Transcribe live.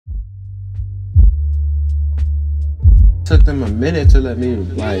took them a minute to let me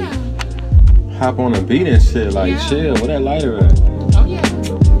like hop on a beat and shit. Like chill, where that lighter at? Oh yeah.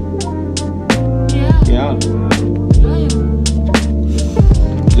 Yeah.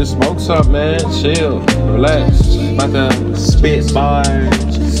 Just smoke something, man. Chill, relax. About to spit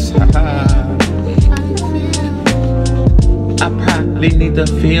bars. I probably need to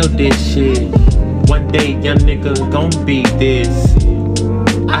feel this shit. One day, young nigga gon' be this.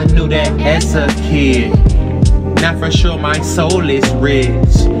 I knew that as a kid. Now for sure my soul is rich.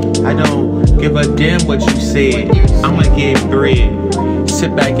 I don't give a damn what you said. I'ma get bread.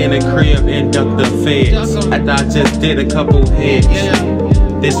 Sit back in the crib and duck the feds. After I just did a couple hits.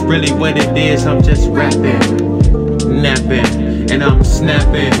 This really what it is, I'm just rapping, napping, and I'm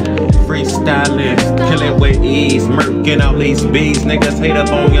snapping, freestyling, killing with ease, murking all these bees. Niggas hate up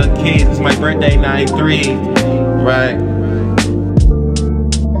on your kids, it's my birthday 93, right?